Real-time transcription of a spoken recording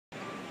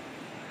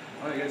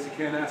Well, I guess you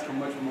can't ask for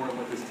much more than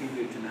what this team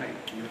did tonight.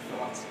 Your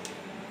thoughts?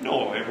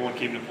 No, everyone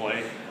came to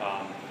play.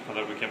 I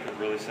thought we kept it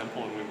really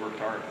simple and we worked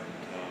hard.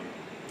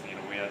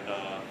 We had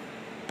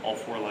all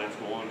four lines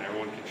going.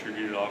 Everyone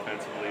contributed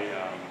offensively.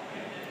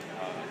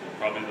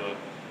 Probably the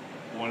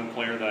one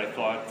player that I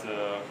thought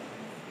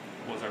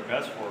was our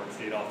best forward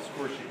stayed off the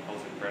score sheet. I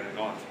was in Brendan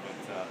Gauntz,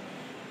 but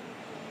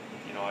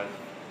I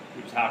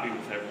was happy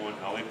with everyone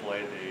how they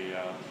played. They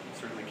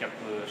certainly kept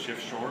the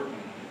shift short and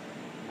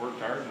worked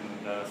hard.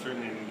 And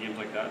certainly in games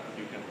like that,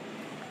 you can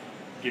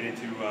get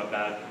into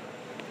bad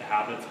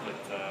habits, but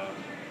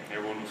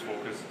everyone was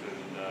focused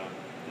and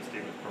just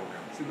stayed with the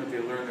program. It seemed like they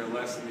learned their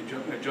lesson.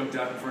 They jumped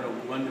out in front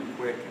of London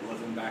quick and let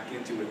them back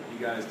into it. You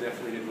guys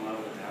definitely didn't allow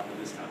that to happen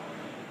this time.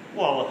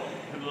 Well,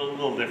 a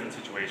little different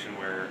situation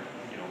where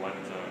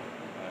London's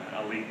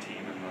a league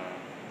team in the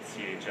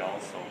CHL,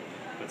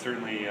 but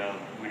certainly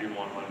we didn't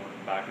want London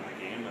back in the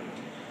game, and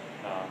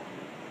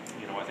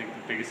I think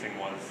the biggest thing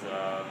was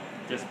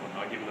discipline,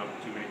 not giving up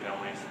too many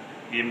penalties.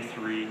 Gave them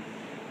 3,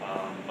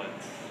 but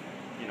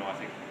I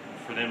think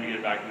for them to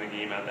get back in the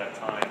game at that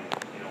time,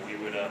 we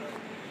would have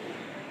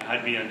had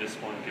to be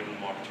undisciplined, given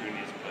them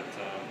opportunities,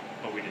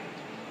 but we didn't.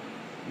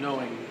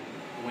 Knowing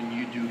when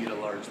you do get a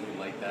large lead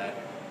like that,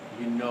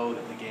 you know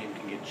that the game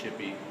can get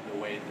chippy the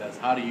way it does.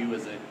 How do you,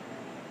 as a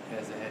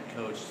head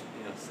coach,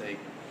 say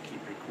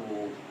keep your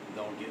cool,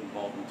 don't get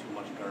involved in too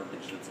much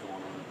garbage that's going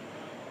on?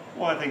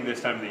 Well, I think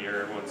this time of the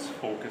year everyone's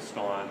focused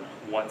on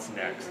what's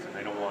next, and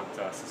they don't want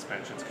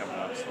suspensions coming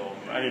up. So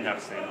I didn't have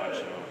to say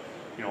much.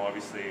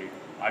 Obviously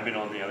I've been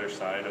on the other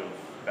side of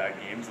bad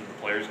games, and the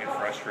players get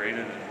frustrated,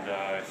 and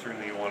I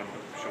certainly want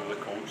to show the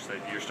coach that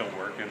you're still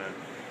working and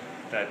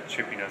that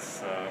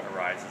chippiness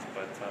arises.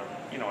 But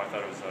I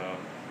thought it was a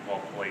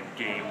well-played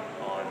game.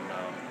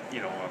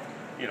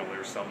 There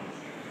were some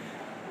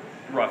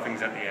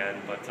roughings at the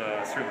end, but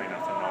certainly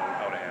nothing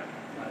out of hand.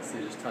 So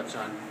you just touch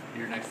on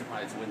your next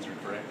opponent's Windsor,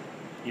 correct?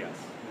 Yes.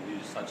 Maybe you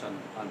just touch on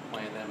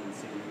playing them and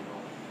seeing them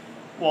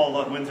go.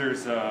 Well,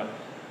 Windsor's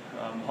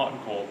hot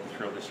and cold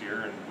throughout this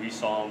year, and we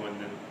saw them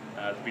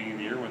at the beginning of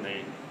the year when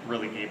they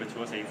really gave it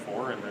to us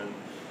 8-4, and then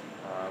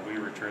we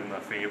returned the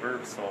favor.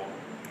 So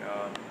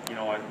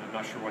I'm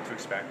not sure what to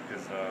expect,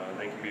 because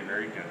they can be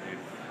very good.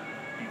 They've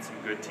beat some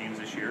good teams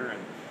this year,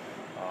 and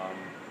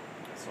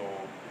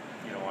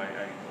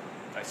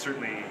I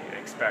certainly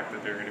expect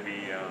that they're going to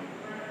be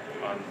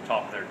on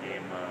top of their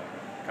game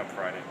come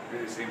Friday.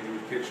 The same thing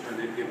with Kitchener.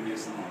 They've given you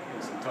some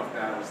tough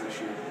battles this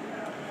year.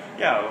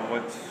 Yeah,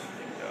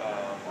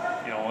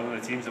 one of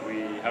the teams that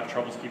we have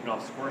troubles keeping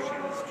off the score sheet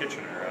is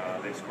Kitchener.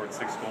 They've scored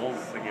 6 goals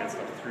against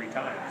them 3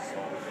 times. So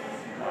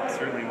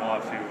certainly we'll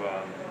have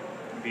to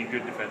be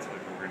good defensively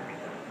if we're going to beat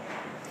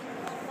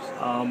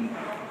them.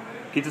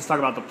 Can you just talk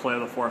about the play of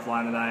the fourth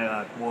line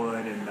tonight,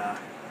 Wood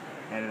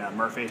and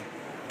Murphy?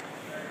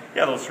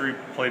 Yeah, those 3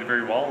 played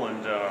very well,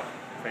 and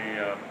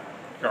they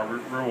got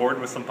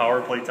rewarded with some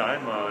power play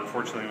time.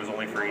 Unfortunately, it was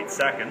only for 8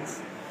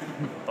 seconds.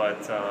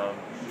 But,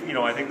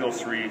 I think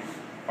those 3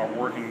 are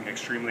working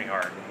extremely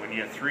hard. And when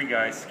you have 3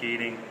 guys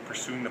skating,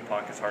 pursuing the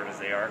puck as hard as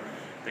they are,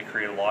 they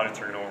create a lot of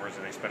turnovers,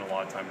 and they spend a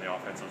lot of time in the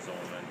offensive zone.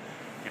 And,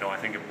 I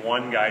think if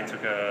one guy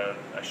took a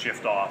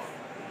shift off,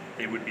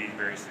 they would be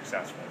very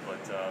successful.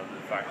 But the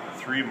fact that the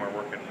 3 of them are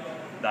working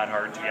that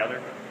hard together,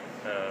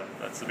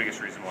 that's the biggest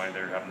reason why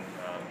they're having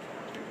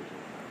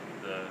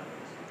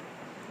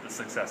the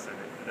success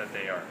that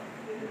they are.